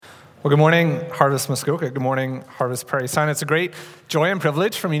Well, good morning, Harvest Muskoka. Good morning, Harvest Prairie Sound. It's a great joy and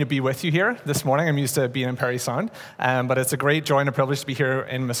privilege for me to be with you here this morning. I'm used to being in Prairie Sound, but it's a great joy and a privilege to be here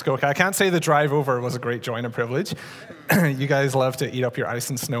in Muskoka. I can't say the drive over was a great joy and a privilege. You guys love to eat up your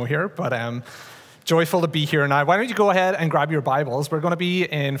ice and snow here, but joyful to be here now. Why don't you go ahead and grab your Bibles? We're going to be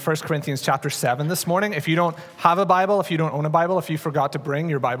in 1 Corinthians chapter 7 this morning. If you don't have a Bible, if you don't own a Bible, if you forgot to bring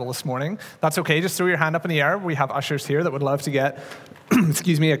your Bible this morning, that's okay. Just throw your hand up in the air. We have ushers here that would love to get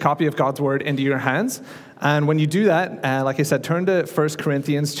a copy of God's Word into your hands. And when you do that, like I said, turn to 1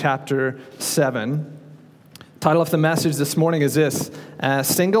 Corinthians chapter 7. Title of the message this morning is this,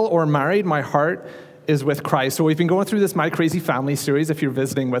 Single or Married, My Heart is with Christ. So we've been going through this My Crazy Family series, if you're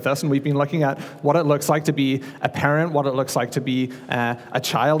visiting with us, and we've been looking at what it looks like to be a parent, what it looks like to be a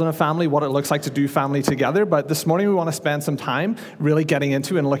child in a family, what it looks like to do family together. But this morning we want to spend some time really getting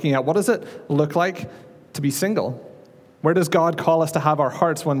into and looking at what does it look like to be single? Where does God call us to have our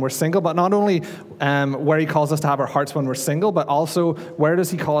hearts when we're single? But not only where he calls us to have our hearts when we're single, but also where does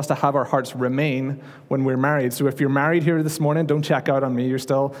he call us to have our hearts remain when we're married? So if you're married here this morning, don't check out on me. You're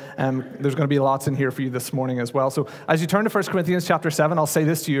still, there's going to be lots in here for you this morning as well. So as you turn to 1 Corinthians chapter 7, I'll say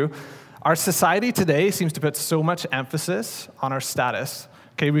this to you. Our society today seems to put so much emphasis on our status.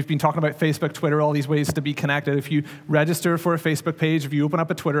 Okay, we've been talking about Facebook, Twitter, all these ways to be connected. If you register for a Facebook page, if you open up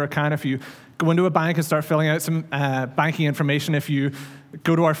a Twitter account, if you go into a bank and start filling out some banking information, if you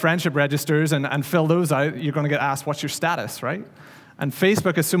go to our friendship registers and fill those out, you're going to get asked, what's your status, right? And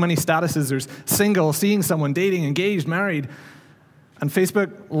Facebook has so many statuses. There's single, seeing someone, dating, engaged, married. And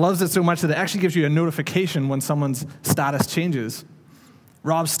Facebook loves it so much that it actually gives you a notification when someone's status changes.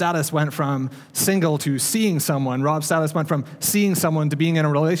 Rob's status went from single to seeing someone. Rob's status went from seeing someone to being in a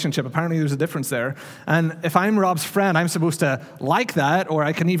relationship. Apparently there's a difference there. And if I'm Rob's friend, I'm supposed to like that, or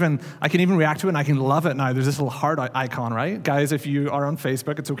I can even react to it and I can love it now. There's this little heart icon, right? Guys, if you are on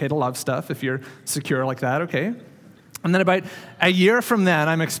Facebook, it's okay to love stuff if you're secure like that, okay? And then about a year from then,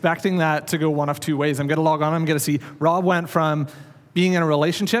 I'm expecting that to go one of two ways. I'm going to log on, I'm going to see Rob went from being in a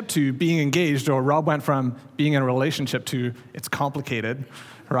relationship to being engaged, or Rob went from being in a relationship to it's complicated,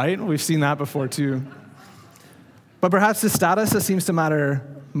 right? We've seen that before too. But perhaps the status that seems to matter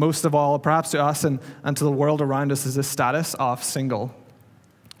most of all, perhaps to us and to the world around us, is the status of single.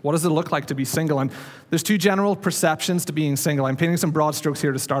 What does it look like to be single? And there's two general perceptions to being single. I'm painting some broad strokes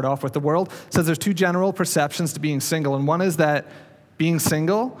here to start off with. The world says there's two general perceptions to being single, and one is that being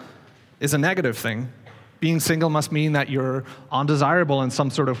single is a negative thing. Being single must mean that you're undesirable in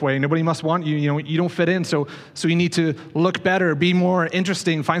some sort of way. Nobody must want you. You don't fit in, so you need to look better, be more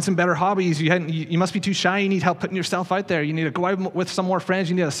interesting, find some better hobbies. You must be too shy. You need help putting yourself out there. You need to go out with some more friends.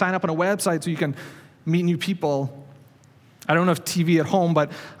 You need to sign up on a website so you can meet new people. I don't have TV at home,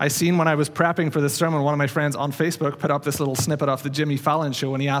 but I seen when I was prepping for this sermon, one of my friends on Facebook put up this little snippet of the Jimmy Fallon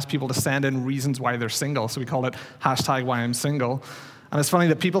show, and he asked people to send in reasons why they're single. So we called it #WhyI'mSingle. And it's funny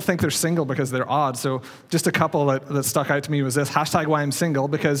that people think they're single because they're odd. So just a couple that stuck out to me was this, #WhyI'mSingle,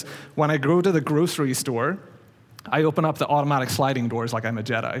 because when I go to the grocery store, I open up the automatic sliding doors like I'm a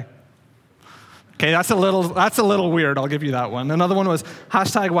Jedi. Okay, that's a little weird, I'll give you that one. Another one was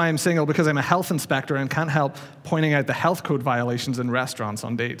 #WhyI'mSingle, because I'm a health inspector and can't help pointing out the health code violations in restaurants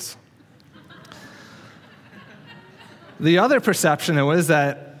on dates. The other perception was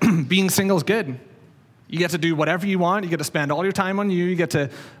that being single is good. You get to do whatever you want. You get to spend all your time on you. You get to,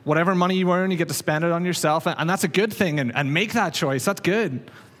 whatever money you earn, you get to spend it on yourself. And that's a good thing. And make that choice. That's good.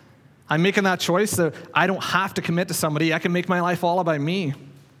 I'm making that choice so I don't have to commit to somebody. I can make my life all about me.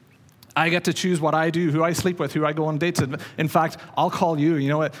 I get to choose what I do, who I sleep with, who I go on dates with. In fact, I'll call you. You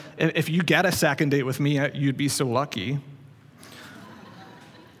know what? If you get a second date with me, you'd be so lucky.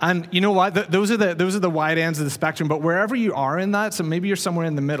 And you know what? Those are the wide ends of the spectrum. But wherever you are in that, so maybe you're somewhere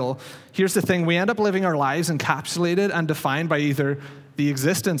in the middle, here's the thing. We end up living our lives encapsulated and defined by either the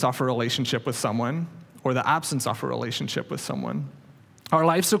existence of a relationship with someone or the absence of a relationship with someone. Our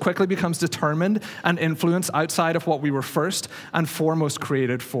life so quickly becomes determined and influenced outside of what we were first and foremost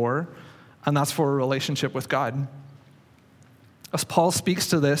created for, and that's for a relationship with God. As Paul speaks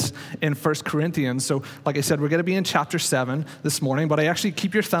to this in 1 Corinthians, so like I said, we're going to be in chapter 7 this morning, but I actually,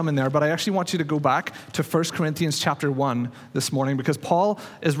 keep your thumb in there, but I actually want you to go back to 1 Corinthians chapter 1 this morning, because Paul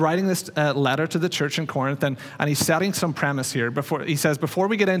is writing this letter to the church in Corinth, and he's setting some premise here. He says, before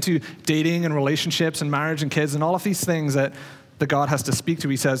we get into dating and relationships and marriage and kids and all of these things that God has to speak to,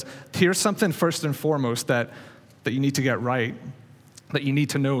 he says, here's something first and foremost that you need to get right, that you need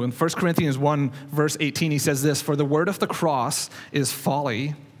to know. In 1 Corinthians 1, verse 18, he says this, for the word of the cross is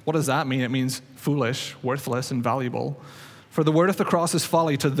folly. What does that mean? It means foolish, worthless, invaluable. For the word of the cross is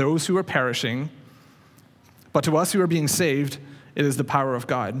folly to those who are perishing, but to us who are being saved, it is the power of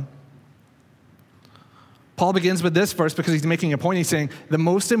God. Paul begins with this verse because he's making a point. He's saying the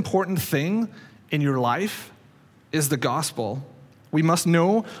most important thing in your life is the gospel. We must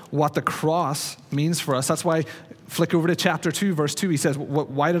know what the cross means for us. That's why, flick over to chapter 2, verse 2. He says,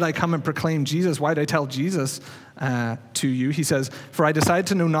 why did I come and proclaim Jesus? Why did I tell Jesus to you? He says, for I decided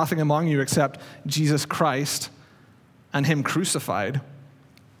to know nothing among you except Jesus Christ and him crucified.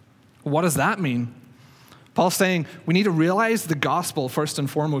 What does that mean? Paul's saying we need to realize the gospel first and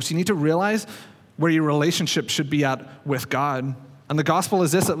foremost. You need to realize where your relationship should be at with God. And the gospel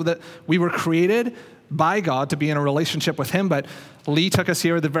is this, that we were created by God to be in a relationship with him. But Lee took us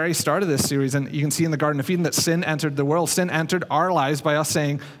here at the very start of this series, and you can see in the Garden of Eden that sin entered the world. Sin entered our lives by us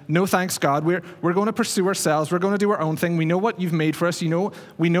saying, no thanks, God. We're going to pursue ourselves. We're going to do our own thing. We know what you've made for us.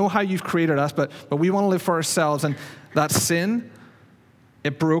 We know how you've created us, but we want to live for ourselves. And that sin,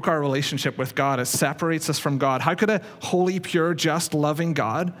 it broke our relationship with God. It separates us from God. How could a holy, pure, just, loving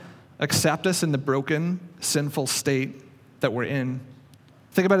God accept us in the broken, sinful state that we're in?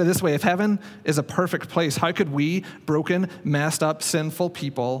 Think about it this way. If heaven is a perfect place, how could we, broken, messed up, sinful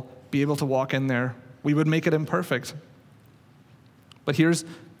people, be able to walk in there? We would make it imperfect. But here's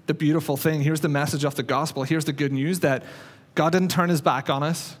the beautiful thing. Here's the message of the gospel. Here's the good news that God didn't turn his back on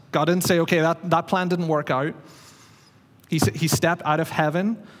us. God didn't say, okay, that plan didn't work out. He stepped out of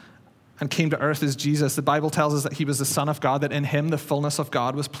heaven and came to earth as Jesus. The Bible tells us that he was the Son of God, that in him the fullness of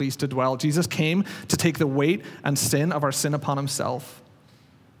God was pleased to dwell. Jesus came to take the weight and sin of our sin upon himself.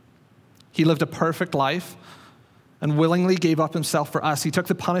 He lived a perfect life and willingly gave up himself for us. He took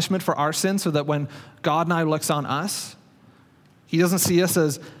the punishment for our sin so that when God now looks on us, he doesn't see us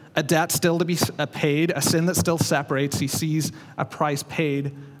as a debt still to be paid, a sin that still separates. He sees a price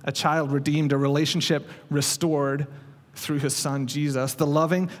paid, a child redeemed, a relationship restored through his son, Jesus. The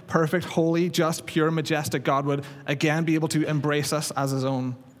loving, perfect, holy, just, pure, majestic God would again be able to embrace us as his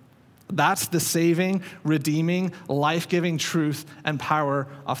own. That's the saving, redeeming, life-giving truth and power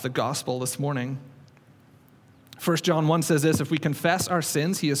of the gospel this morning. 1 John 1 says this, if we confess our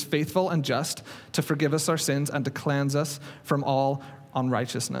sins, he is faithful and just to forgive us our sins and to cleanse us from all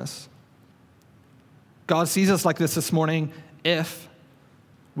unrighteousness. God sees us like this morning if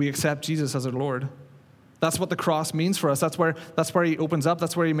we accept Jesus as our Lord. That's what the cross means for us. That's where he opens up.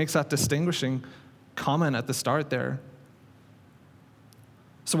 That's where he makes that distinguishing comment at the start there.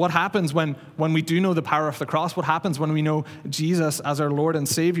 So what happens when we do know the power of the cross? What happens when we know Jesus as our Lord and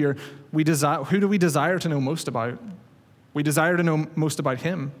Savior? Who do we desire to know most about? We desire to know most about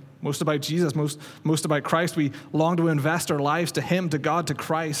him, most about Jesus, most about Christ. We long to invest our lives to him, to God, to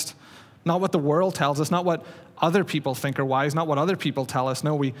Christ. Not what the world tells us, not what other people think are wise, not what other people tell us.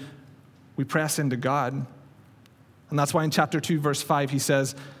 No, we press into God. And that's why in chapter 2, verse 5, he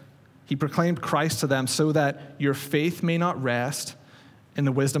says, he proclaimed Christ to them so that your faith may not rest in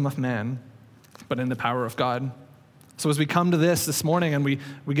the wisdom of man, but in the power of God. So as we come to this morning and we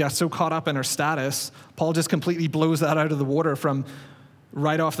get so caught up in our status, Paul just completely blows that out of the water from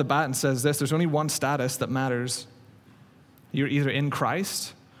right off the bat and says this, there's only one status that matters. You're either in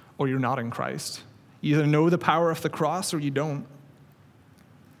Christ or you're not in Christ. You either know the power of the cross or you don't.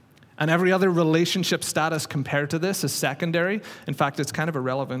 And every other relationship status compared to this is secondary. In fact, it's kind of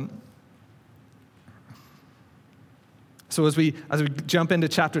irrelevant. So as we jump into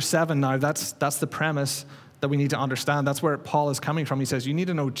chapter 7 now, that's the premise that we need to understand. That's where Paul is coming from. He says, you need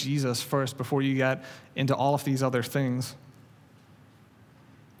to know Jesus first before you get into all of these other things.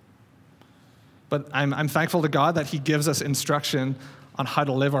 But I'm thankful to God that he gives us instruction on how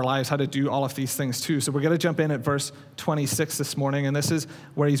to live our lives, how to do all of these things too. So we're going to jump in at verse 26 this morning, and this is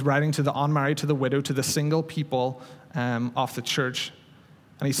where he's writing to the unmarried, to the widow, to the single people of the church.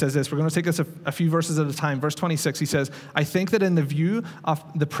 And he says this, we're going to take this a few verses at a time. Verse 26, he says, I think that in the view of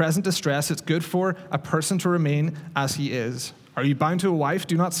the present distress, it's good for a person to remain as he is. Are you bound to a wife?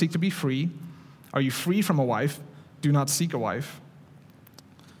 Do not seek to be free. Are you free from a wife? Do not seek a wife.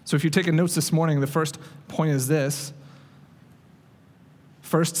 So if you're taking notes this morning, the first point is this.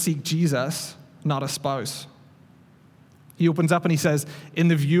 First, seek Jesus, not a spouse. He opens up and he says, in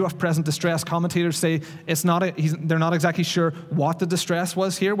the view of present distress, commentators say they're not exactly sure what the distress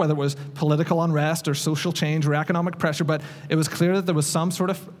was here, whether it was political unrest or social change or economic pressure, but it was clear that there was some sort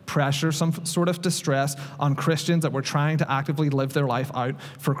of pressure, some sort of distress on Christians that were trying to actively live their life out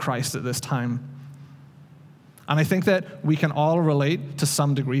for Christ at this time. And I think that we can all relate to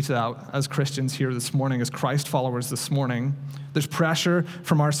some degree to that as Christians here this morning, as Christ followers this morning. There's pressure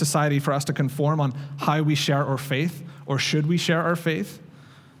from our society for us to conform on how we share our faith, or should we share our faith?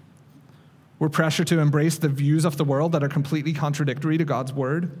 We're pressured to embrace the views of the world that are completely contradictory to God's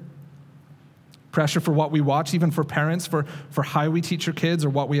word. Pressure for what we watch, even for parents, for how we teach our kids or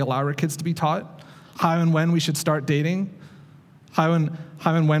what we allow our kids to be taught. how and when we should start dating, how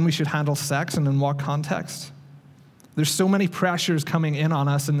and when we should handle sex, and in what context. There's so many pressures coming in on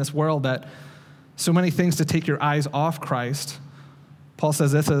us in this world, that so many things to take your eyes off Christ. Paul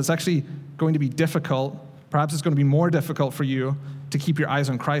says this, that it's actually going to be difficult. Perhaps it's going to be more difficult for you to keep your eyes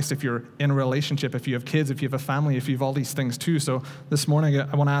on Christ if you're in a relationship, if you have kids, if you have a family, if you have all these things too. So this morning,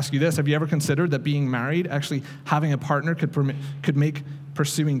 I want to ask you this. Have you ever considered that being married, actually having a partner, could make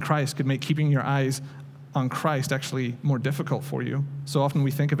pursuing Christ, could make keeping your eyes on Christ actually more difficult for you? So often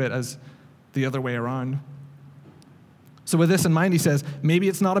we think of it as the other way around. So with this in mind, he says, maybe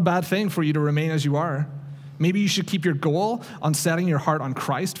it's not a bad thing for you to remain as you are. Maybe you should keep your goal on setting your heart on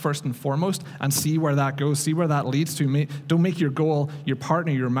Christ first and foremost, and see where that goes, see where that leads to. Don't make your goal your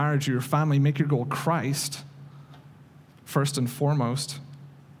partner, your marriage, or your family. Make your goal Christ first and foremost.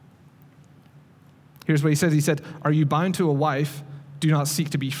 Here's what he says. He said, are you bound to a wife? Do not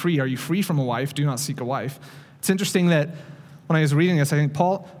seek to be free. Are you free from a wife? Do not seek a wife. It's interesting that when I was reading this, I think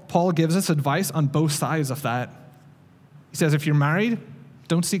Paul gives us advice on both sides of that. He says, if you're married,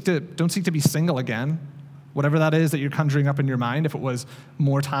 don't seek to be single again. Whatever that is that you're conjuring up in your mind, if it was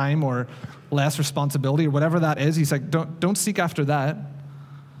more time or less responsibility or whatever that is, he's like, don't seek after that.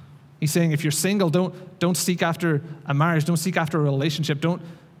 He's saying, if you're single, don't seek after a marriage, don't seek after a relationship,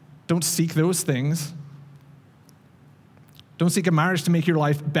 don't seek those things. Don't seek a marriage to make your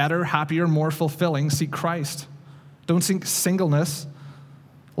life better, happier, more fulfilling. Seek Christ. Don't seek singleness,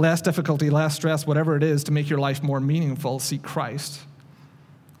 less difficulty, less stress, whatever it is, to make your life more meaningful. Seek Christ.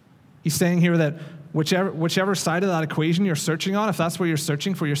 He's saying here that whichever side of that equation you're searching on, if that's where you're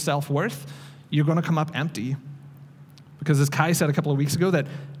searching for your self-worth, you're going to come up empty. Because as Kai said a couple of weeks ago, that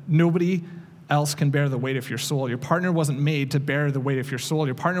nobody else can bear the weight of your soul. Your partner wasn't made to bear the weight of your soul.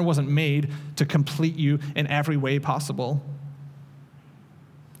 Your partner wasn't made to complete you in every way possible.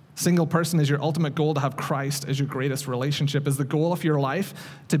 Single person is your ultimate goal, to have Christ as your greatest relationship. Is the goal of your life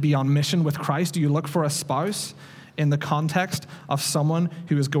to be on mission with Christ? Do you look for a spouse in the context of someone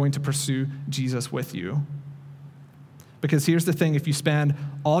who is going to pursue Jesus with you? Because here's the thing, if you spend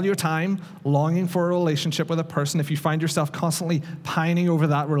all your time longing for a relationship with a person, if you find yourself constantly pining over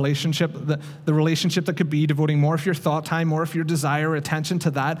that relationship, the relationship that could be, devoting more of your thought time, more of your desire, attention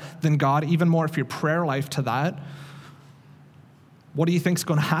to that than God, even more of your prayer life to that, what do you think is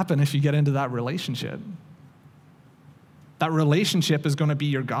going to happen if you get into that relationship? That relationship is going to be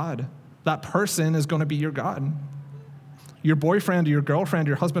your God. That person is going to be your God. Your boyfriend or your girlfriend,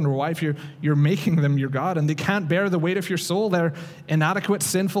 your husband or wife, you're making them your God, and they can't bear the weight of your soul. They're inadequate,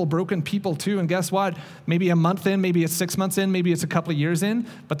 sinful, broken people too. And guess what? Maybe a month in, maybe it's 6 months in, maybe it's a couple of years in,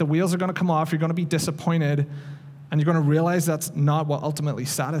 but the wheels are going to come off. You're going to be disappointed, and you're going to realize that's not what ultimately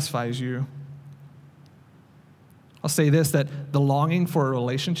satisfies you. I'll say this, that the longing for a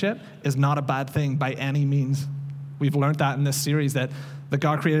relationship is not a bad thing by any means. We've learned that in this series, that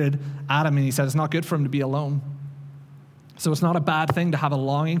God created Adam, and he said it's not good for him to be alone. So it's not a bad thing to have a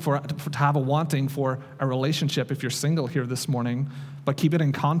longing to have a wanting for a relationship if you're single here this morning, but keep it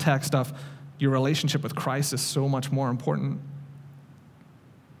in context of your relationship with Christ is so much more important.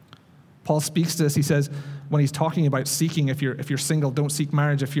 Paul speaks to this. He says, when he's talking about seeking, if you're single, don't seek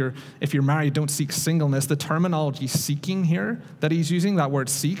marriage. If you're married, don't seek singleness. The terminology seeking here that he's using, that word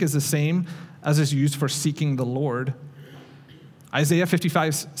seek, is the same as is used for seeking the Lord. Isaiah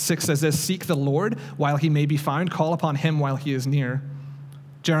 55:6 says this, seek the Lord while he may be found, call upon him while he is near.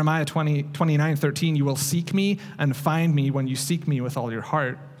 Jeremiah 29:13, you will seek me and find me when you seek me with all your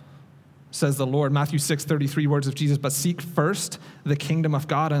heart, says the Lord. Matthew 6:33, words of Jesus, but seek first the kingdom of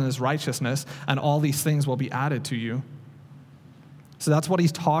God and his righteousness, and all these things will be added to you. So that's what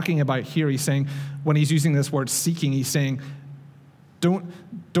he's talking about here. He's saying, when he's using this word seeking, he's saying,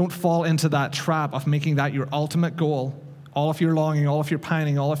 don't fall into that trap of making that your ultimate goal, all of your longing, all of your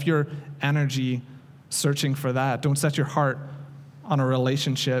pining, all of your energy searching for that. Don't set your heart on a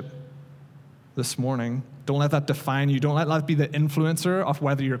relationship this morning. Don't let that define you. Don't let that be the influencer of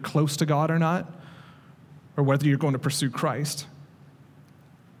whether you're close to God or not, or whether you're going to pursue Christ.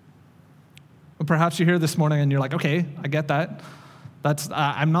 But perhaps you're here this morning and you're like, okay, I get that.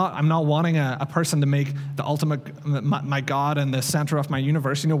 I'm not wanting a person to make the ultimate, my God and the center of my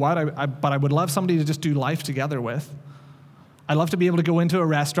universe. You know what? But I would love somebody to just do life together with. I'd love to be able to go into a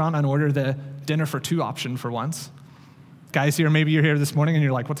restaurant and order the dinner for two option for once. Guys here, maybe you're here this morning and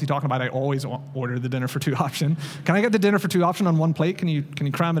you're like, what's he talking about? I always order the dinner for two option. Can I get the dinner for two option on one plate? Can you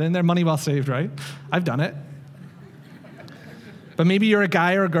cram it in there? Money well saved, right? I've done it. But maybe you're a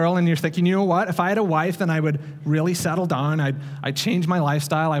guy or a girl and you're thinking, you know what? If I had a wife, then I would really settle down. I'd change my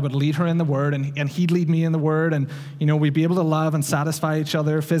lifestyle. I would lead her in the Word, and he'd lead me in the Word. And, we'd be able to love and satisfy each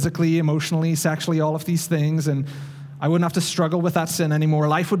other physically, emotionally, sexually, all of these things. And I wouldn't have to struggle with that sin anymore.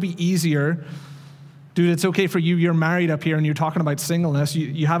 Life would be easier. Dude, it's okay for you. You're married up here and you're talking about singleness.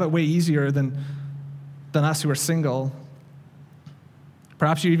 You have it way easier than us who are single.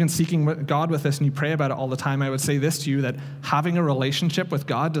 Perhaps you're even seeking God with this and you pray about it all the time. I would say this to you, that having a relationship with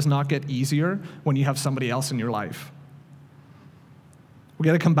God does not get easier when you have somebody else in your life. We've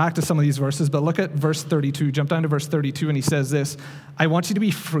got to come back to some of these verses, but look at verse 32. Jump down to verse 32, and he says this: I want you to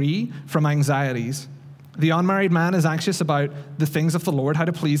be free from anxieties. The unmarried man is anxious about the things of the Lord, how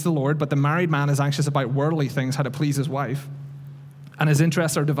to please the Lord, but the married man is anxious about worldly things, how to please his wife. And his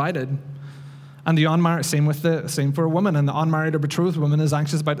interests are divided. And the unmarried, same for a woman, and the unmarried or betrothed woman is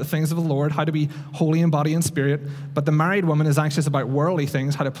anxious about the things of the Lord, how to be holy in body and spirit, but the married woman is anxious about worldly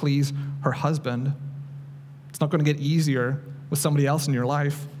things, how to please her husband. It's not going to get easier with somebody else in your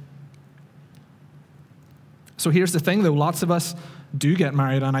life. So here's the thing, though. Lots of us do get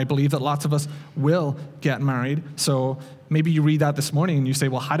married, and I believe that lots of us will get married. So maybe you read that this morning and you say,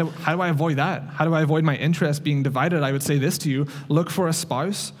 well, how do I avoid that? How do I avoid my interest being divided? I would say this to you: look for a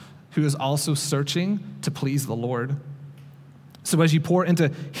spouse who is also searching to please the Lord. So as you pour into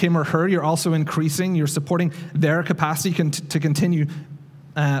him or her, you're also increasing, you're supporting their capacity to continue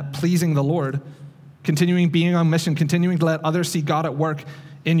pleasing the Lord, continuing being on mission, continuing to let others see God at work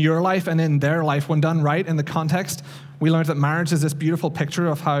in your life and in their life. When done right in the context, we learned that marriage is this beautiful picture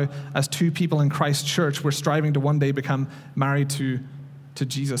of how, as two people in Christ's church, we're striving to one day become married to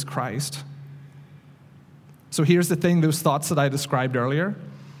Jesus Christ. So here's the thing, those thoughts that I described earlier.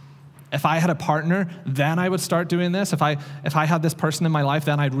 If I had a partner, then I would start doing this. If I had this person in my life,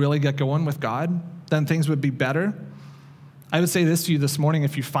 then I'd really get going with God. Then things would be better. I would say this to you this morning: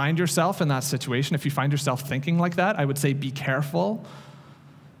 if you find yourself in that situation, if you find yourself thinking like that, I would say be careful.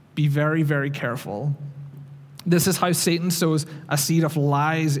 Be very, very careful. This is how Satan sows a seed of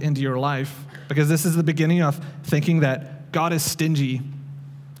lies into your life, because this is the beginning of thinking that God is stingy.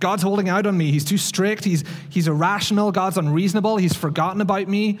 God's holding out on me. He's too strict. He's irrational. God's unreasonable. He's forgotten about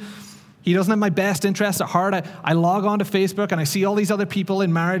me. He doesn't have my best interests at heart. I log on to Facebook and I see all these other people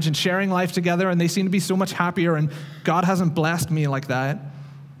in marriage and sharing life together, and they seem to be so much happier, and God hasn't blessed me like that.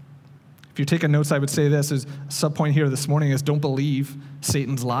 If you're taking notes, I would say this is a sub-point here this morning is: don't believe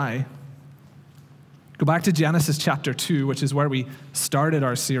Satan's lie. Go back to Genesis chapter 2, which is where we started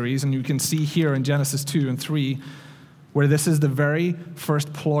our series, and you can see here in Genesis 2 and 3 where this is the very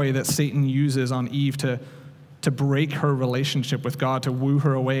first ploy that Satan uses on Eve to break her relationship with God, to woo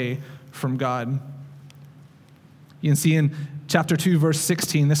her away from God. You can see in chapter 2, verse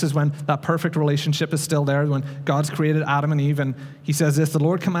 16, this is when that perfect relationship is still there, when God's created Adam and Eve, and he says this: the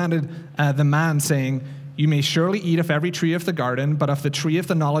Lord commanded the man, saying, you may surely eat of every tree of the garden, but of the tree of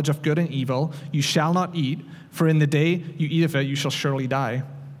the knowledge of good and evil you shall not eat, for in the day you eat of it you shall surely die.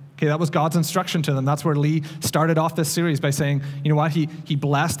 Okay, that was God's instruction to them. That's where Lee started off this series by saying, you know what, he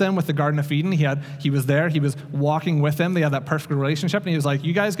blessed them with the Garden of Eden. He was there, he was walking with them. They had that perfect relationship, and he was like,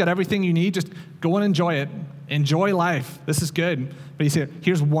 you guys got everything you need, just go and enjoy it. Enjoy life. This is good. But he said,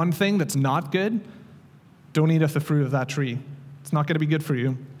 here's one thing that's not good. Don't eat of the fruit of that tree. It's not going to be good for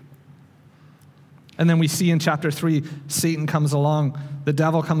you. And then we see in chapter 3, Satan comes along, the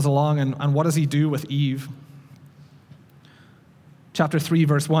devil comes along, and what does he do with Eve? Chapter 3,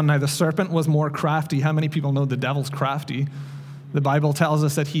 verse 1, now the serpent was more crafty. How many people know the devil's crafty? The Bible tells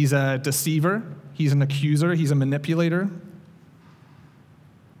us that he's a deceiver, he's an accuser, he's a manipulator.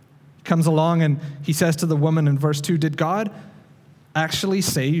 He comes along and he says to the woman in verse 2, did God actually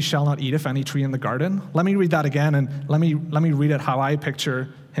say you shall not eat of any tree in the garden? Let me read that again, and let me read it how I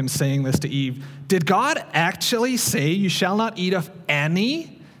picture him saying this to Eve. Did God actually say you shall not eat of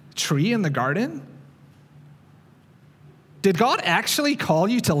any tree in the garden? Did God actually call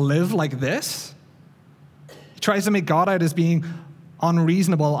you to live like this? He tries to make God out as being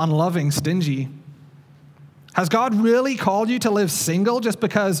unreasonable, unloving, stingy. Has God really called you to live single just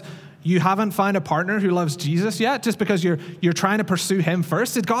because you haven't found a partner who loves Jesus yet? Just because you're trying to pursue him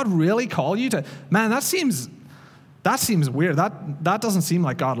first? Did God really call you to? Man, that seems weird. That doesn't seem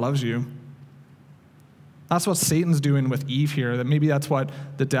like God loves you. That's what Satan's doing with Eve here. That maybe that's what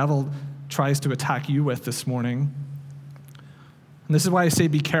the devil tries to attack you with this morning. And this is why I say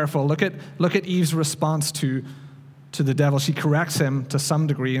be careful. Look at Eve's response to the devil. She corrects him to some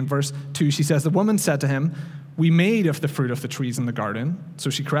degree. In verse 2, she says, the woman said to him, we made of the fruit of the trees in the garden. So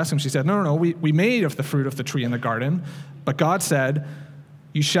she corrects him. She said, no, we made of the fruit of the tree in the garden. But God said,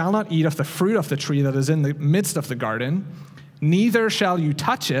 you shall not eat of the fruit of the tree that is in the midst of the garden. neither shall you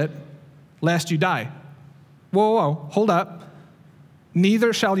touch it, lest you die. Whoa, hold up.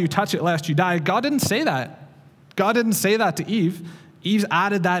 Neither shall you touch it, lest you die. God didn't say that. God didn't say that to Eve. Eve's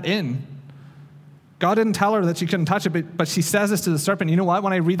added that in. God didn't tell her that she couldn't touch it, but she says this to the serpent. You know what?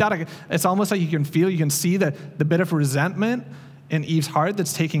 When I read that, it's almost like you can see the bit of resentment in Eve's heart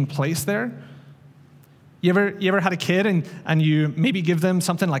that's taking place there. You ever had a kid and you maybe give them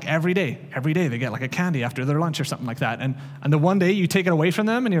something like every day they get like a candy after their lunch or something like that. And the one day you take it away from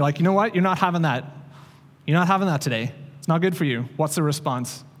them and you're like, you know what? You're not having that. You're not having that today. It's not good for you. What's the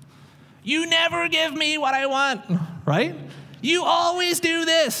response? You never give me what I want, right? You always do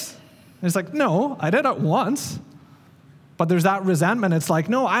this. And it's like, no, I did it once. But there's that resentment. It's like,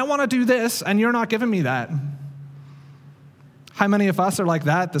 no, I want to do this and you're not giving me that. How many of us are like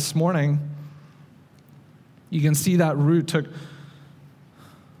that this morning? You can see that root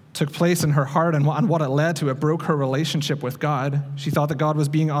took place in her heart and what it led to. It broke her relationship with God. She thought that God was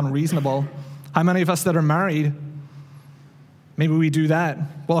being unreasonable. How many of us that are married, maybe we do that?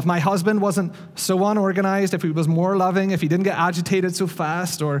 Well, if my husband wasn't so unorganized, if he was more loving, if he didn't get agitated so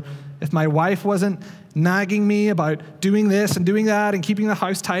fast, or if my wife wasn't nagging me about doing this and doing that and keeping the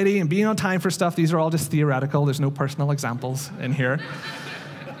house tidy and being on time for stuff, these are all just theoretical. There's no personal examples in here.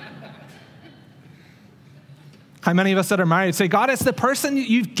 How many of us that are married say, God, it's the person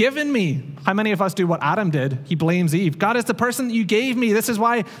you've given me? How many of us do what Adam did? He blames Eve. God, it's the person that you gave me. This is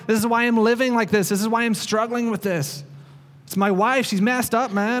why I'm living like this. This is why I'm struggling with this. It's my wife. She's messed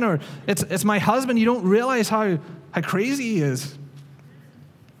up, man. Or it's my husband. You don't realize how crazy he is.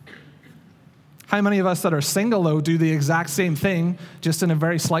 How many of us that are single, though, do the exact same thing, just in a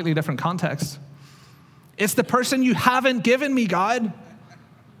very slightly different context? It's the person you haven't given me, God.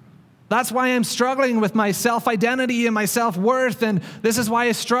 That's why I'm struggling with my self-identity and my self-worth, and this is why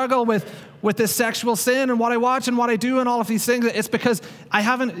I struggle with this sexual sin and what I watch and what I do and all of these things. It's because you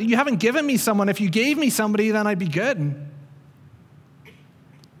haven't given me someone. If you gave me somebody, then I'd be good.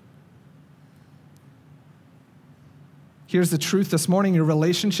 Here's the truth this morning. Your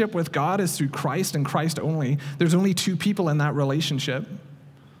relationship with God is through Christ and Christ only. There's only two people in that relationship.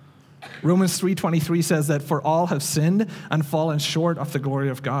 Romans 3:23 says that for all have sinned and fallen short of the glory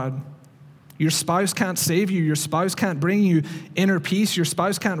of God. Your spouse can't save you. Your spouse can't bring you inner peace. Your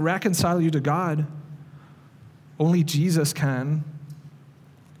spouse can't reconcile you to God. Only Jesus can.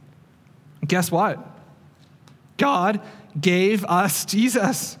 And guess what? God gave us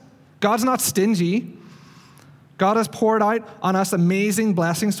Jesus. God's not stingy. God has poured out on us amazing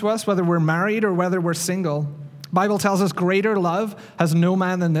blessings to us, whether we're married or whether we're single. The Bible tells us greater love has no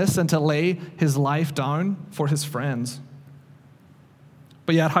man than this, than to lay his life down for his friends.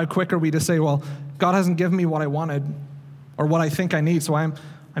 But yet, how quick are we to say, well, God hasn't given me what I wanted or what I think I need, so I'm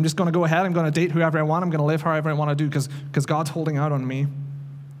just going to go ahead, I'm going to date whoever I want, I'm going to live however I want to do because God's holding out on me.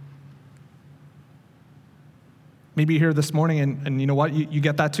 Maybe you're here this morning and you know what, you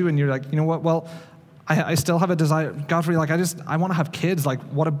get that too, and you're like, you know what, well, I still have a desire. Godfrey, like I want to have kids. Like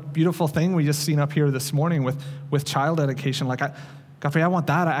what a beautiful thing we just seen up here this morning with child dedication. Like Godfrey, I want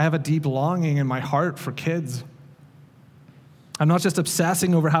that. I have a deep longing in my heart for kids. I'm not just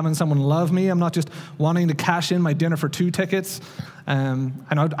obsessing over having someone love me. I'm not just wanting to cash in my dinner for 2 tickets. And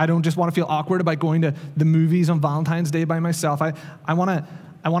I don't just want to feel awkward about going to the movies on Valentine's Day by myself. I want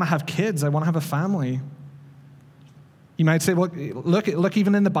to have kids. I want to have a family. You might say, well, look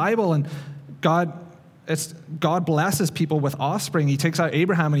even in the Bible, and God blesses people with offspring. He takes out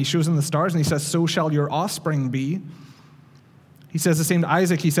Abraham and he shows him the stars and he says, so shall your offspring be. He says the same to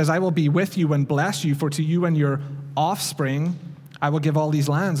Isaac. He says, I will be with you and bless you, for to you and your offspring I will give all these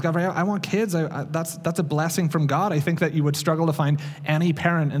lands. God, I want kids. That's a blessing from God. I think that you would struggle to find any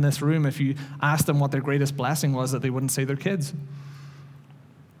parent in this room if you asked them what their greatest blessing was, that they wouldn't say their kids.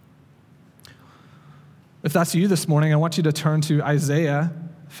 If that's you this morning, I want you to turn to Isaiah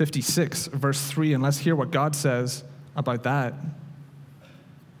 56, verse 3, and let's hear what God says about that.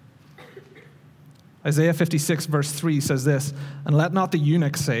 Isaiah 56, verse 3 says this, and let not the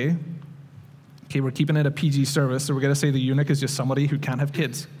eunuch say, okay, we're keeping it a PG service, so we're going to say the eunuch is just somebody who can't have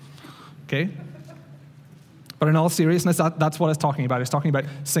kids, okay? But in all seriousness, that's what it's talking about. It's talking about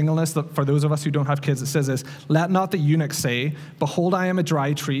singleness. For those of us who don't have kids, it says this, let not the eunuch say, behold, I am a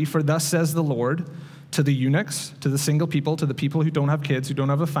dry tree, for thus says the Lord, to the eunuchs, to the single people, to the people who don't have kids, who don't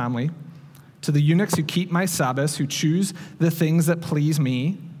have a family, to the eunuchs who keep my Sabbaths, who choose the things that please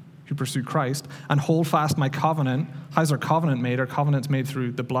me, who pursue Christ, and hold fast my covenant. How's our covenant made? Our covenant's made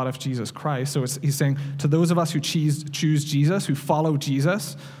through the blood of Jesus Christ. So he's saying, to those of us who choose Jesus, who follow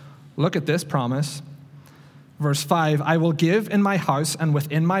Jesus, look at this promise. Verse 5, I will give in my house and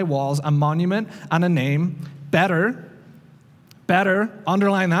within my walls a monument and a name better better,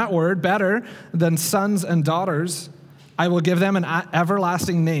 underline that word, better than sons and daughters. I will give them an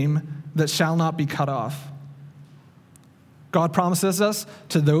everlasting name that shall not be cut off. God promises us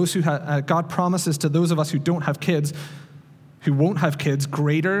to those who God promises to those of us who don't have kids, who won't have kids,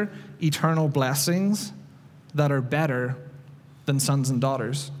 greater eternal blessings that are better than sons and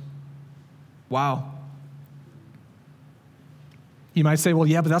daughters. Wow. You might say, well,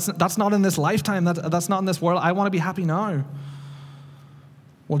 yeah, but that's not in this lifetime. That's not in this world. I want to be happy now.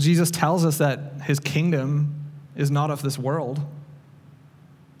 Well, Jesus tells us that his kingdom is not of this world.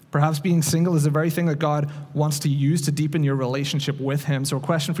 Perhaps being single is the very thing that God wants to use to deepen your relationship with him. So a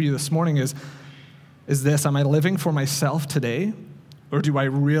question for you this morning is this: am I living for myself today, or do I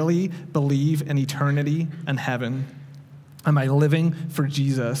really believe in eternity and heaven? Am I living for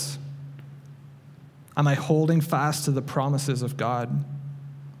Jesus? Am I holding fast to the promises of God?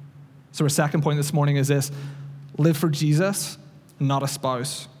 So our second point this morning is this: live for Jesus, not a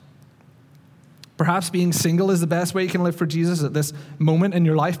spouse. Perhaps being single is the best way you can live for Jesus at this moment in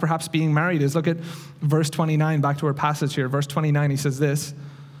your life. Perhaps being married is. Look at verse 29, back to our passage here. Verse 29, he says this.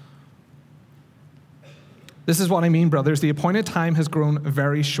 This is what I mean, brothers. The appointed time has grown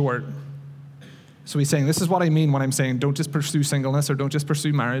very short. So he's saying, this is what I mean when I'm saying don't just pursue singleness or don't just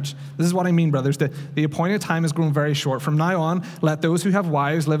pursue marriage. This is what I mean, brothers. The appointed time has grown very short. From now on, let those who have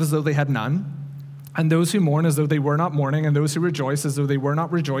wives live as though they had none, and those who mourn as though they were not mourning, and those who rejoice as though they were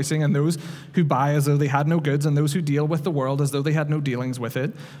not rejoicing, and those who buy as though they had no goods, and those who deal with the world as though they had no dealings with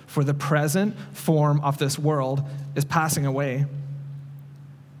it. For the present form of this world is passing away.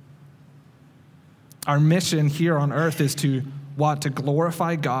 Our mission here on earth is to what? To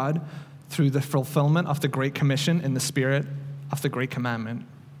glorify God through the fulfillment of the Great Commission in the spirit of the Great Commandment.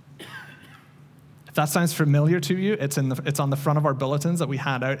 If that sounds familiar to you, it's on the front of our bulletins that we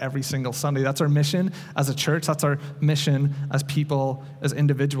hand out every single Sunday. That's our mission as a church. That's our mission as people, as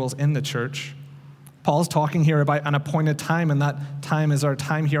individuals in the church. Paul's talking here about an appointed time, and that time is our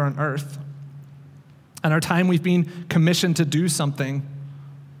time here on earth. And our time we've been commissioned to do something.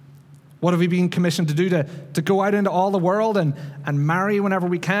 What have we been commissioned to do? To go out into all the world and marry whenever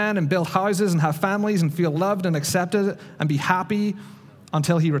we can and build houses and have families and feel loved and accepted and be happy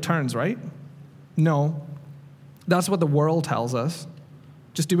until he returns, right? No. That's what the world tells us.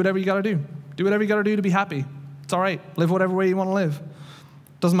 Just do whatever you got to do. Do whatever you got to do to be happy. It's all right. Live whatever way you want to live.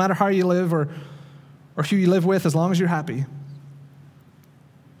 Doesn't matter how you live or who you live with, as long as you're happy.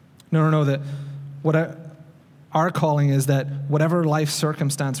 No. Our calling is that whatever life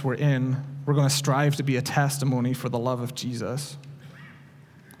circumstance we're in, we're going to strive to be a testimony for the love of Jesus.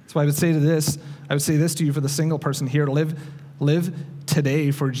 So I would say this to you for the single person here: live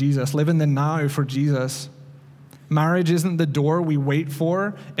today for Jesus. Live in the now for Jesus. Marriage isn't the door we wait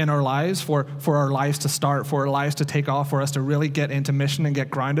for in our lives, for our lives to start, for our lives to take off, for us to really get into mission and get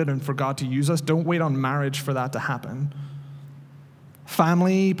grounded and for God to use us. Don't wait on marriage for that to happen.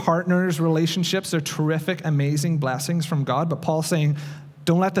 Family, partners, relationships are terrific, amazing blessings from God, but Paul's saying,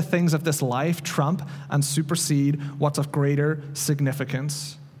 don't let the things of this life trump and supersede what's of greater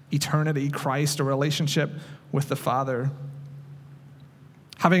significance: eternity, Christ, a relationship with the Father.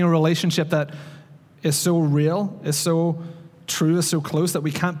 Having a relationship that is so real, is so true, is so close that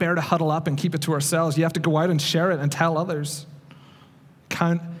we can't bear to huddle up and keep it to ourselves. You have to go out and share it and tell others.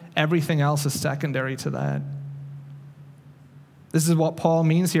 Count everything else as secondary to that. This is what Paul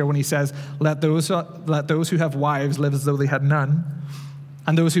means here when he says, let those who have wives live as though they had none,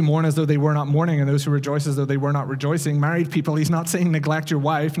 and those who mourn as though they were not mourning, and those who rejoice as though they were not rejoicing. Married people, he's not saying neglect your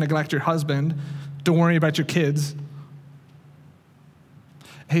wife, neglect your husband, don't worry about your kids.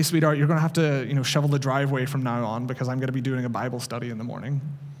 Hey, sweetheart, you're going to have to, shovel the driveway from now on because I'm going to be doing a Bible study in the morning.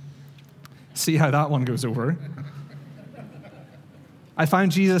 See how that one goes over. I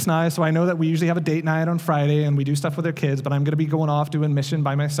found Jesus now, so I know that we usually have a date night on Friday and we do stuff with our kids, but I'm going to be going off doing mission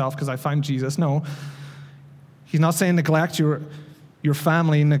by myself because I found Jesus. No, he's not saying neglect your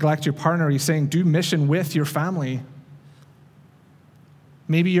family, neglect your partner. He's saying do mission with your family.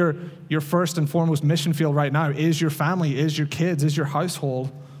 Maybe your first and foremost mission field right now is your family, is your kids, is your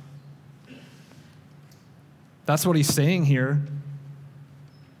household. That's what he's saying here.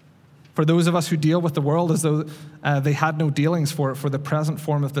 For those of us who deal with the world as though they had no dealings for the present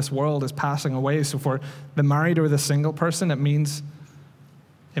form of this world is passing away. So for the married or the single person, it means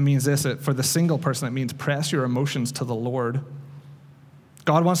this. For the single person, it means press your emotions to the Lord.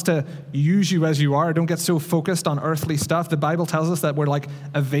 God wants to use you as you are. Don't get so focused on earthly stuff. The Bible tells us that we're like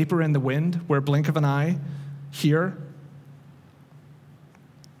a vapor in the wind. We're a blink of an eye here.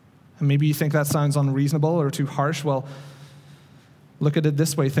 And maybe you think that sounds unreasonable or too harsh. Well, Look at it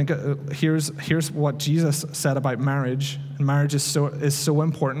this way. Here's what Jesus said about marriage. And marriage is so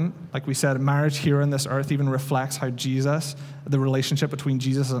important. Like we said, marriage here on this earth even reflects how the relationship between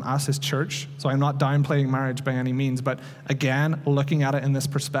Jesus and us, his church. So I'm not downplaying marriage by any means, but again, looking at it in this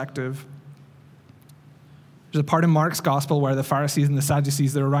perspective. There's a part in Mark's gospel where the Pharisees and the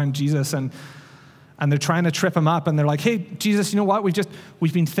Sadducees, they're around Jesus and they're trying to trip him up, and they're like, "Hey, Jesus, you know what?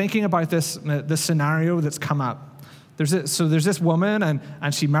 We've been thinking about this scenario that's come up. There's this woman,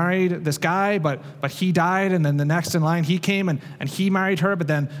 and she married this guy, but he died, and then the next in line, he came, and he married her, but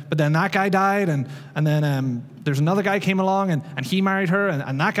then that guy died, and then there's another guy came along, and he married her,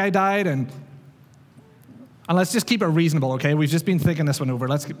 and that guy died, and let's just keep it reasonable, okay? We've just been thinking this one over.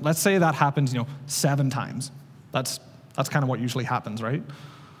 Let's say that happens, 7 times. That's kind of what usually happens, right?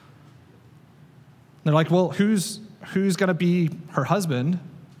 They're like, well, who's going to be her husband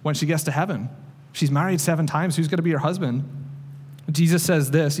when she gets to heaven? She's married 7 times. Who's going to be her husband? Jesus says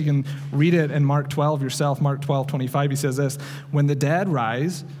this. You can read it in Mark 12 yourself. Mark 12:25. He says this: when the dead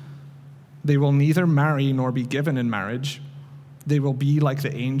rise, they will neither marry nor be given in marriage. They will be like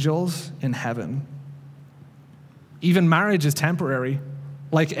the angels in heaven. Even marriage is temporary,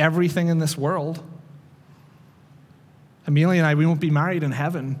 like everything in this world. Amelia and I, we won't be married in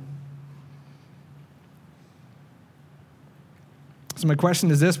heaven. So my question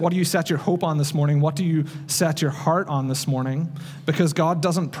is this: what do you set your hope on this morning? What do you set your heart on this morning? Because God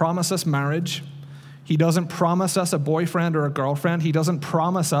doesn't promise us marriage. He doesn't promise us a boyfriend or a girlfriend. He doesn't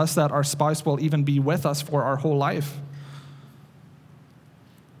promise us that our spouse will even be with us for our whole life.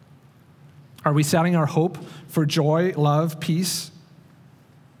 Are we setting our hope for joy, love, peace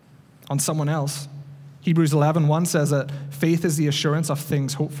on someone else? Hebrews 11:1 says that faith is the assurance of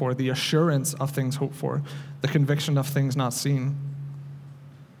things hoped for, the assurance of things hoped for, the conviction of things not seen.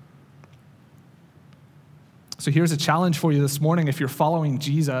 So here's a challenge for you this morning. If you're following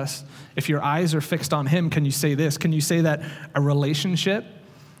Jesus, if your eyes are fixed on him, can you say this? Can you say that a relationship,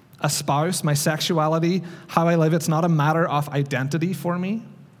 a spouse, my sexuality, how I live, it's not a matter of identity for me?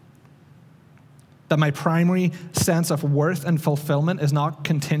 That my primary sense of worth and fulfillment is not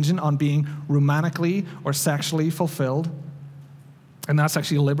contingent on being romantically or sexually fulfilled? And that's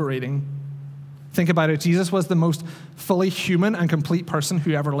actually liberating. Think about it. Jesus was the most fully human and complete person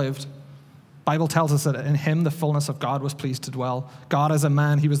who ever lived. Bible tells us that in him, the fullness of God was pleased to dwell. God as a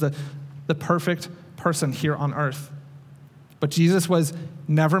man, he was the perfect person here on earth. But Jesus was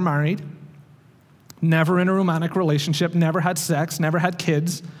never married, never in a romantic relationship, never had sex, never had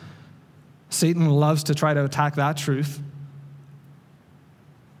kids. Satan loves to try to attack that truth.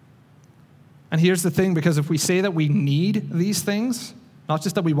 And here's the thing, because if we say that we need these things, not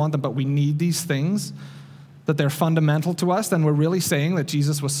just that we want them, but we need these things, that they're fundamental to us, then we're really saying that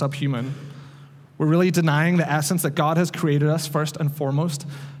Jesus was subhuman. We're really denying the essence that God has created us first and foremost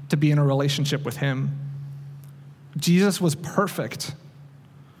to be in a relationship with him. Jesus was perfect.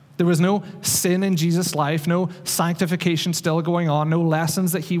 There was no sin in Jesus' life, no sanctification still going on, no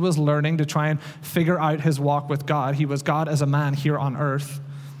lessons that he was learning to try and figure out his walk with God. He was God as a man here on earth.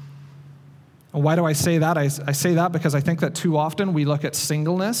 And why do I say that? I say that because I think that too often we look at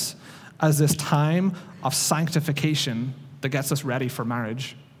singleness as this time of sanctification that gets us ready for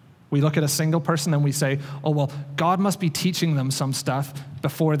marriage. We look at a single person and we say, oh, well, God must be teaching them some stuff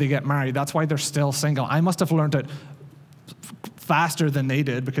before they get married. That's why they're still single. I must have learned it faster than they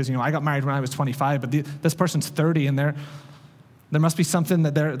did because, I got married when I was 25, but this person's 30, and there must be something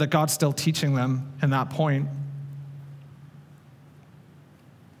that God's still teaching them in that point.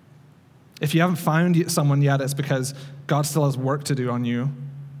 If you haven't found someone yet, it's because God still has work to do on you.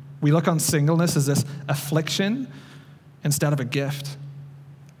 We look on singleness as this affliction instead of a gift.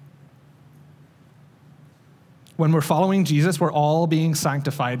 When we're following Jesus, we're all being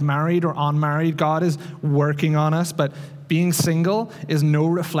sanctified, married or unmarried. God is working on us, but being single is no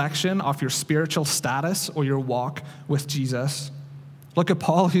reflection of your spiritual status or your walk with Jesus. Look at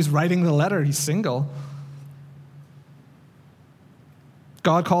Paul, who's writing the letter. He's single.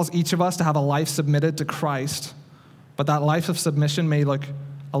 God calls each of us to have a life submitted to Christ, but that life of submission may look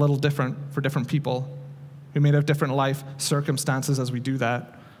a little different for different people. We may have different life circumstances as we do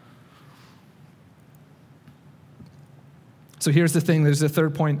that. So here's the thing. There's a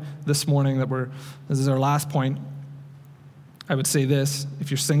third point this morning this is our last point. I would say this: if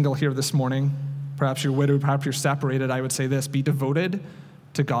you're single here this morning, perhaps you're widowed, perhaps you're separated, I would say this: be devoted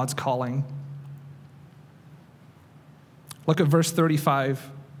to God's calling. Look at verse 35,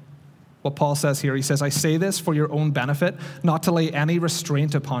 what Paul says here. He says, I say this for your own benefit, not to lay any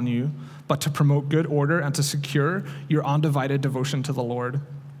restraint upon you, but to promote good order and to secure your undivided devotion to the Lord.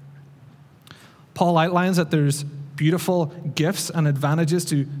 Paul outlines that there's beautiful gifts and advantages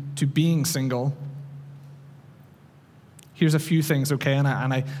to being single. Here's a few things, okay? And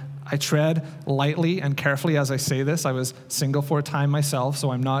I tread lightly and carefully as I say this. I was single for a time myself,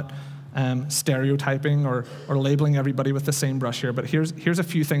 so I'm not stereotyping or labeling everybody with the same brush here. But here's a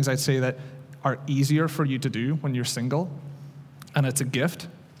few things I'd say that are easier for you to do when you're single, and it's a gift.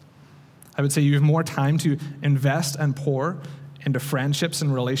 I would say you have more time to invest and pour into friendships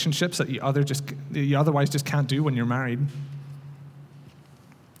and relationships that you otherwise just can't do when you're married.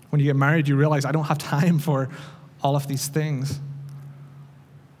 When you get married, you realize, I don't have time for all of these things.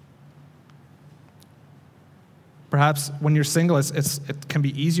 Perhaps when you're single, it can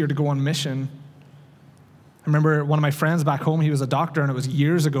be easier to go on mission. I remember one of my friends back home, he was a doctor, and it was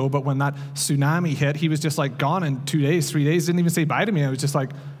years ago, but when that tsunami hit, he was just like gone in 2 days, 3 days, didn't even say bye to me. I was just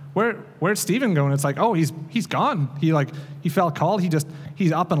like, where's Stephen going? It's like, oh, he's gone. He felt called.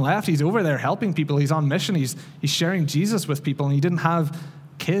 He's up and left. He's over there helping people. He's on mission. He's sharing Jesus with people, and he didn't have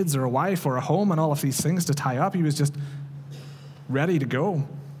kids or a wife or a home and all of these things to tie up. He was just ready to go.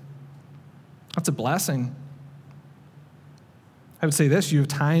 That's a blessing. I would say this, you have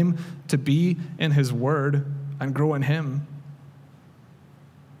time to be in his word and grow in him.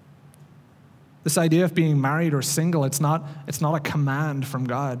 This idea of being married or single, it's not a command from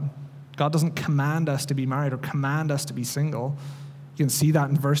God. God doesn't command us to be married or command us to be single. You can see that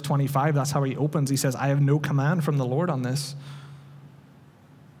in verse 25. That's how he opens. He says, I have no command from the Lord on this.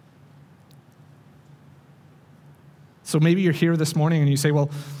 So maybe you're here this morning and you say, well,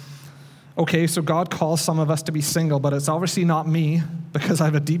 okay, so God calls some of us to be single, but it's obviously not me because I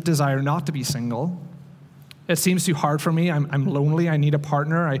have a deep desire not to be single. It seems too hard for me. I'm lonely. I need a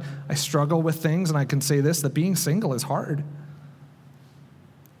partner. I struggle with things, and I can say this, that being single is hard.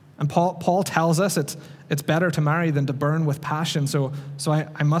 And Paul tells us it's better to marry than to burn with passion. So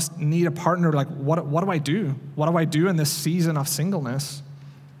I must need a partner. Like, what do I do? What do I do in this season of singleness?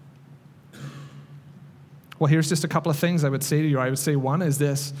 Well, here's just a couple of things I would say to you. I would say one is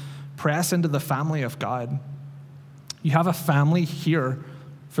this: press into the family of God. You have a family here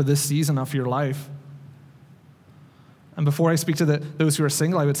for this season of your life. And before I speak to those who are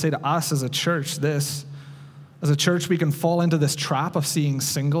single, I would say to us as a church this. As a church, we can fall into this trap of seeing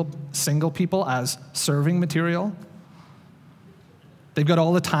single people as serving material. They've got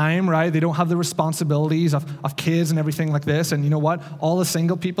all the time, right? They don't have the responsibilities of kids and everything like this. And you know what? All the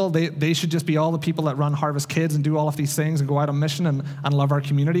single people, they should just be all the people that run Harvest Kids and do all of these things and go out on mission and love our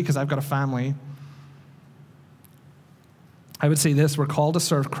community because I've got a family. I would say this: we're called to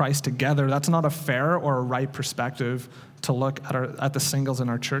serve Christ together. That's not a fair or a right perspective to look at the singles in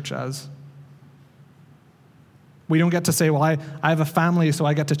our church as. We don't get to say, well, I have a family, so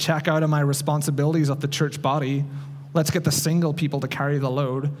I get to check out of my responsibilities of the church body. Let's get the single people to carry the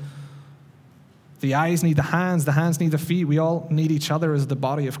load. The eyes need the hands need the feet. We all need each other as the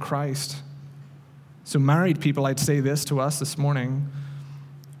body of Christ. So married people, I'd say this to us this morning: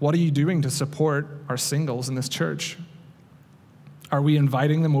 what are you doing to support our singles in this church? Are we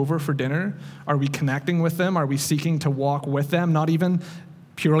inviting them over for dinner? Are we connecting with them? Are we seeking to walk with them? Not even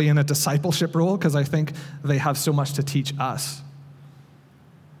purely in a discipleship role, because I think they have so much to teach us.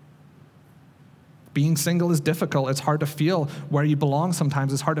 Being single is difficult. It's hard to feel where you belong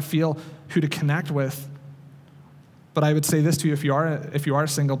sometimes. It's hard to feel who to connect with. But I would say this to you: if you are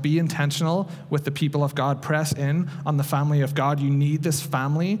single, be intentional with the people of God. Press in on the family of God. You need this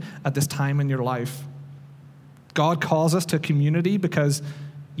family at this time in your life. God calls us to community because,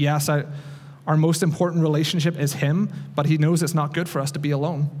 yes, our most important relationship is Him, but He knows it's not good for us to be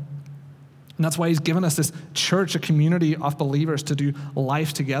alone. And that's why He's given us this church, a community of believers to do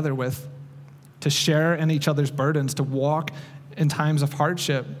life together with, to share in each other's burdens, to walk in times of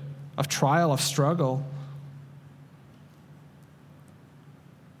hardship, of trial, of struggle.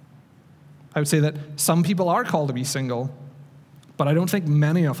 I would say that some people are called to be single, but I don't think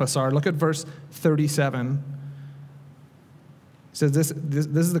many of us are. Look at verse 37. It says this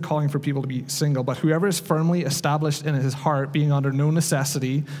is the calling for people to be single. But whoever is firmly established in his heart, being under no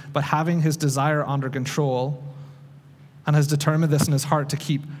necessity, but having his desire under control, and has determined this in his heart to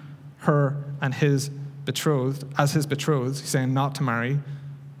keep her and his betrothed, as his betrothed, he's saying not to marry,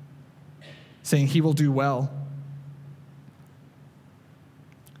 saying he will do well.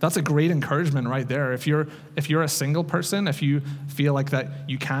 That's a great encouragement right there. If you're a single person, if you feel like that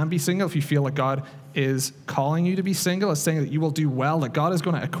you can be single, if you feel like God is calling you to be single, it's saying that you will do well, that God is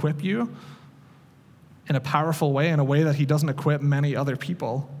going to equip you in a powerful way, in a way that He doesn't equip many other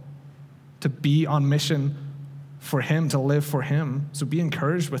people, to be on mission for Him, to live for Him. So be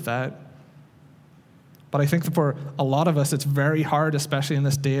encouraged with that. But I think that for a lot of us, it's very hard, especially in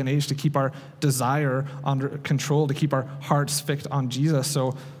this day and age, to keep our desire under control, to keep our hearts fixed on Jesus.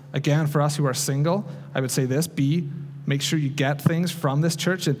 So again, for us who are single, I would say this: make sure you get things from this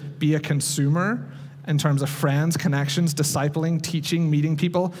church and be a consumer in terms of friends, connections, discipling, teaching, meeting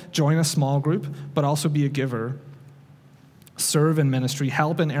people. Join a small group, but also be a giver. Serve in ministry,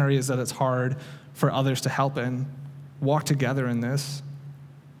 help in areas that it's hard for others to help in. Walk together in this.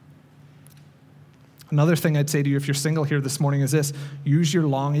 Another thing I'd say to you if you're single here this morning is this: use your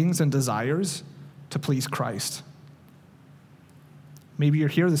longings and desires to please Christ. Maybe you're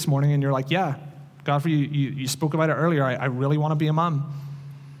here this morning and you're like, yeah, Godfrey, you spoke about it earlier. I really want to be a mom.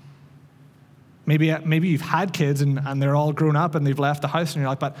 Maybe you've had kids and they're all grown up and they've left the house and you're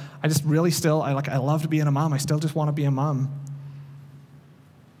like, but I just really still, I love being a mom. I still just want to be a mom.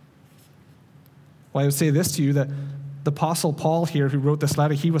 Well, I would say this to you, that the Apostle Paul here, who wrote this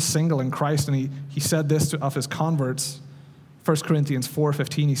letter, he was single in Christ, and he said this of his converts. 1 Corinthians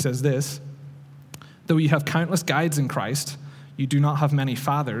 4:15, he says this: though you have countless guides in Christ, you do not have many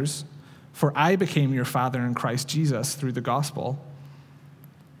fathers, for I became your father in Christ Jesus through the gospel.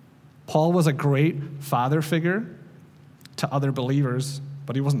 Paul was a great father figure to other believers,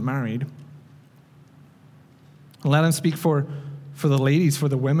 but he wasn't married. Let him speak for the ladies, for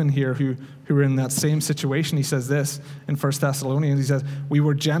the women here who are in that same situation. He says this in 1 Thessalonians. He says, we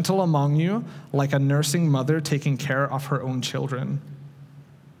were gentle among you, like a nursing mother taking care of her own children.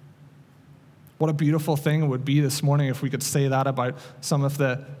 What a beautiful thing it would be this morning if we could say that about some of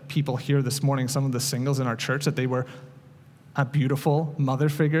the people here this morning, some of the singles in our church, that they were a beautiful mother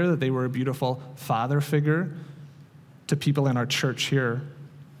figure, that they were a beautiful father figure to people in our church here.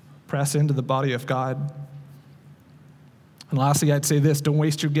 Press into the body of God. And lastly, I'd say this: don't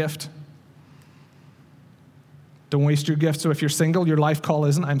waste your gift. Don't waste your gift. So if you're single, your life call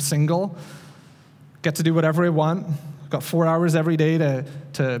isn't, I'm single, get to do whatever I want. I've got 4 hours every day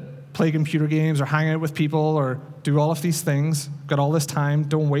to play computer games or hang out with people or do all of these things. Got all this time.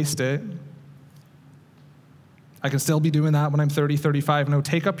 Don't waste it. I can still be doing that when I'm 30, 35. No,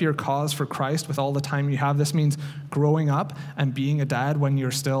 take up your cause for Christ with all the time you have. This means growing up and being a dad when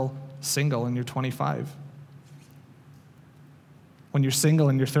you're still single and you're 25. When you're single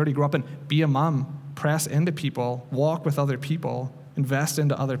and you're 30, grow up and be a mom. Press into people. Walk with other people. Invest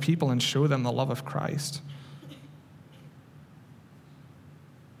into other people and show them the love of Christ.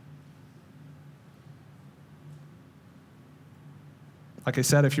 Like I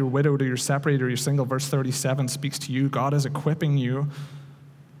said, if you're widowed or you're separated or you're single, verse 37 speaks to you. God is equipping you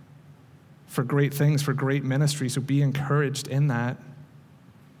for great things, for great ministry, so be encouraged in that.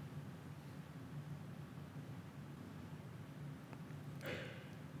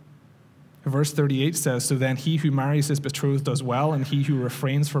 Verse 38 says, so then he who marries his betrothed does well, and he who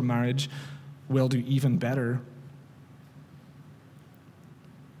refrains from marriage will do even better.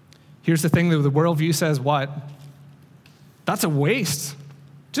 Here's the thing, though, the worldview says what? That's a waste.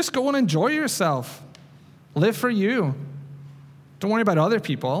 Just go and enjoy yourself. Live for you. Don't worry about other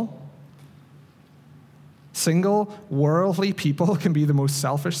people. Single, worldly people can be the most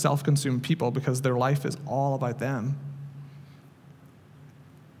selfish, self-consumed people because their life is all about them.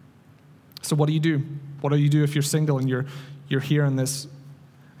 So what do you do? What do you do if you're single and you're here in this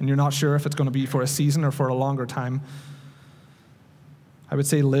and you're not sure if it's going to be for a season or for a longer time? I would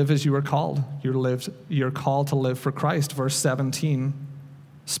say live as you are called. You're called to live for Christ. Verse 17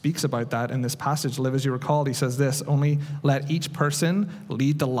 speaks about that in this passage. Live as you are called. He says this: only let each person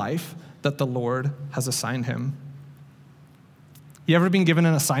lead the life that the Lord has assigned him. You ever been given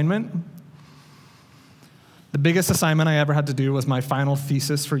an assignment? The biggest assignment I ever had to do was my final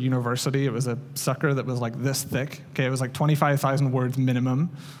thesis for university. It was a sucker that was like this thick. Okay, it was like 25,000 words minimum.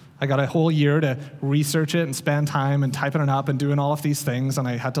 I got a whole year to research it and spend time and typing it up and doing all of these things, and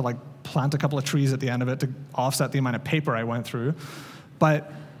I had to like plant a couple of trees at the end of it to offset the amount of paper I went through.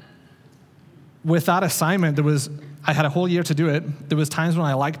 But with that assignment, I had a whole year to do it. There was times when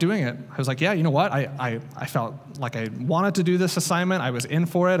I liked doing it. I was like, yeah, you know what? I felt like I wanted to do this assignment. I was in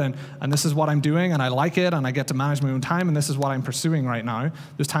for it, and this is what I'm doing, and I like it, and I get to manage my own time, and this is what I'm pursuing right now.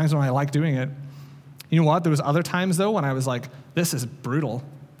 There's times when I like doing it. You know what? There was other times, though, when I was like, this is brutal.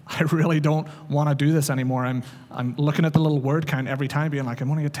 I really don't want to do this anymore. I'm looking at the little word count every time, being like, I'm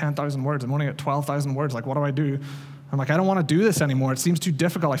only at 10,000 words. I'm only at 12,000 words. Like, what do I do? I'm like, I don't want to do this anymore. It seems too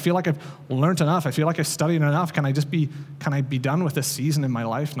difficult. I feel like I've learned enough. I feel like I've studied enough. Can I be done with this season in my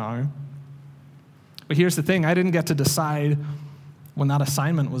life now? But here's the thing. I didn't get to decide when that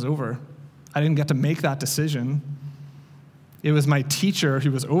assignment was over. I didn't get to make that decision. It was my teacher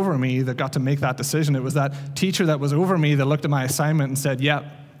who was over me that got to make that decision. It was that teacher that was over me that looked at my assignment and said, yeah,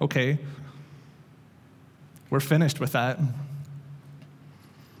 okay. We're finished with that.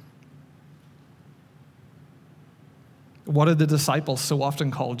 What did the disciples so often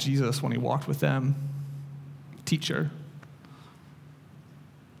call Jesus when he walked with them? Teacher.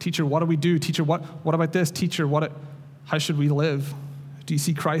 Teacher, what do we do? Teacher, what about this? Teacher, how should we live? Do you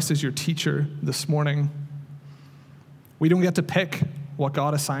see Christ as your teacher this morning? We don't get to pick what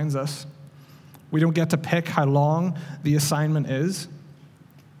God assigns us. We don't get to pick how long the assignment is.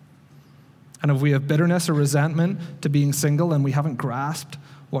 And if we have bitterness or resentment to being single, then we haven't grasped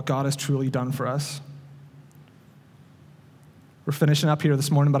what God has truly done for us. We're finishing up here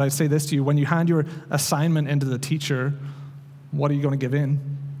this morning, but I'd say this to you. When you hand your assignment into the teacher, what are you going to give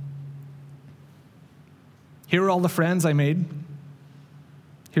in? Here are all the friends I made.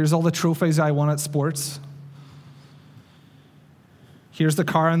 Here's all the trophies I won at sports. Here's the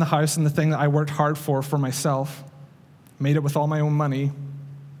car and the house and the thing that I worked hard for myself. Made it with all my own money.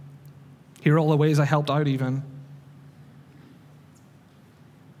 Here are all the ways I helped out even.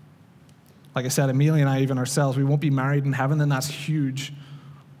 Like I said, Amelia and I, even ourselves, we won't be married in heaven, and that's huge.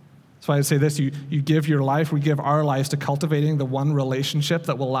 So I would say this, you give your life, we give our lives to cultivating the one relationship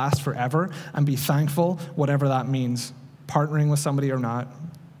that will last forever, and be thankful, whatever that means, partnering with somebody or not.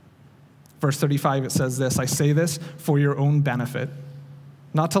 Verse 35, it says this, I say this for your own benefit,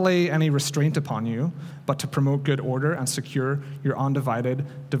 not to lay any restraint upon you, but to promote good order and secure your undivided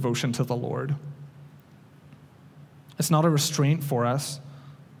devotion to the Lord. It's not a restraint for us.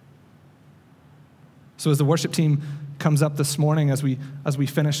 So as the worship team comes up this morning, as we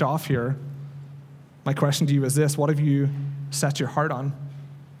finish off here, my question to you is this: what have you set your heart on?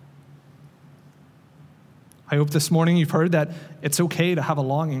 I hope this morning you've heard that it's okay to have a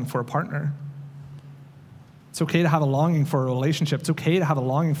longing for a partner. It's okay to have a longing for a relationship. It's okay to have a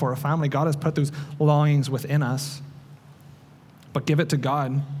longing for a family. God has put those longings within us. But give it to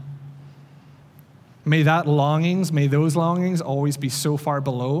God. May those longings always be so far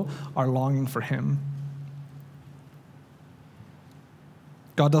below our longing for Him.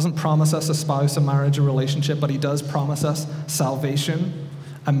 God doesn't promise us a spouse, a marriage, a relationship, but He does promise us salvation,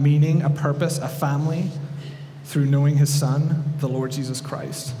 a meaning, a purpose, a family through knowing His Son, the Lord Jesus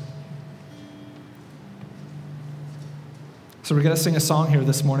Christ. So we're going to sing a song here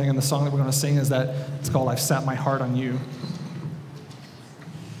this morning, and the song that we're going to sing is it's called I've Set My Heart on You.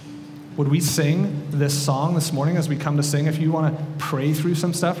 Would we sing this song this morning as we come to sing? If you want to pray through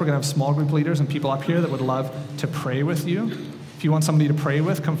some stuff, we're going to have small group leaders and people up here that would love to pray with you. If you want somebody to pray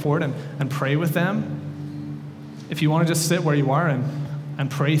with, come forward and pray with them. If you want to just sit where you are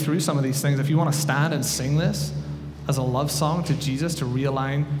and pray through some of these things, if you want to stand and sing this as a love song to Jesus, to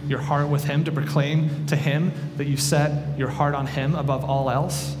realign your heart with Him, to proclaim to Him that you've set your heart on Him above all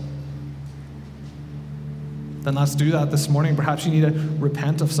else, then let's do that this morning. Perhaps you need to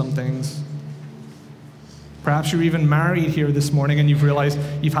repent of some things. Perhaps you're even married here this morning and you've realized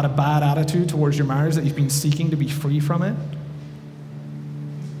you've had a bad attitude towards your marriage, that you've been seeking to be free from it.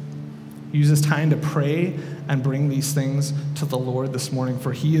 Use this time to pray and bring these things to the Lord this morning,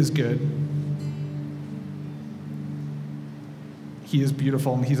 for He is good. He is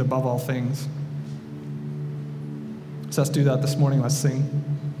beautiful and He's above all things. So let's do that this morning. Let's sing.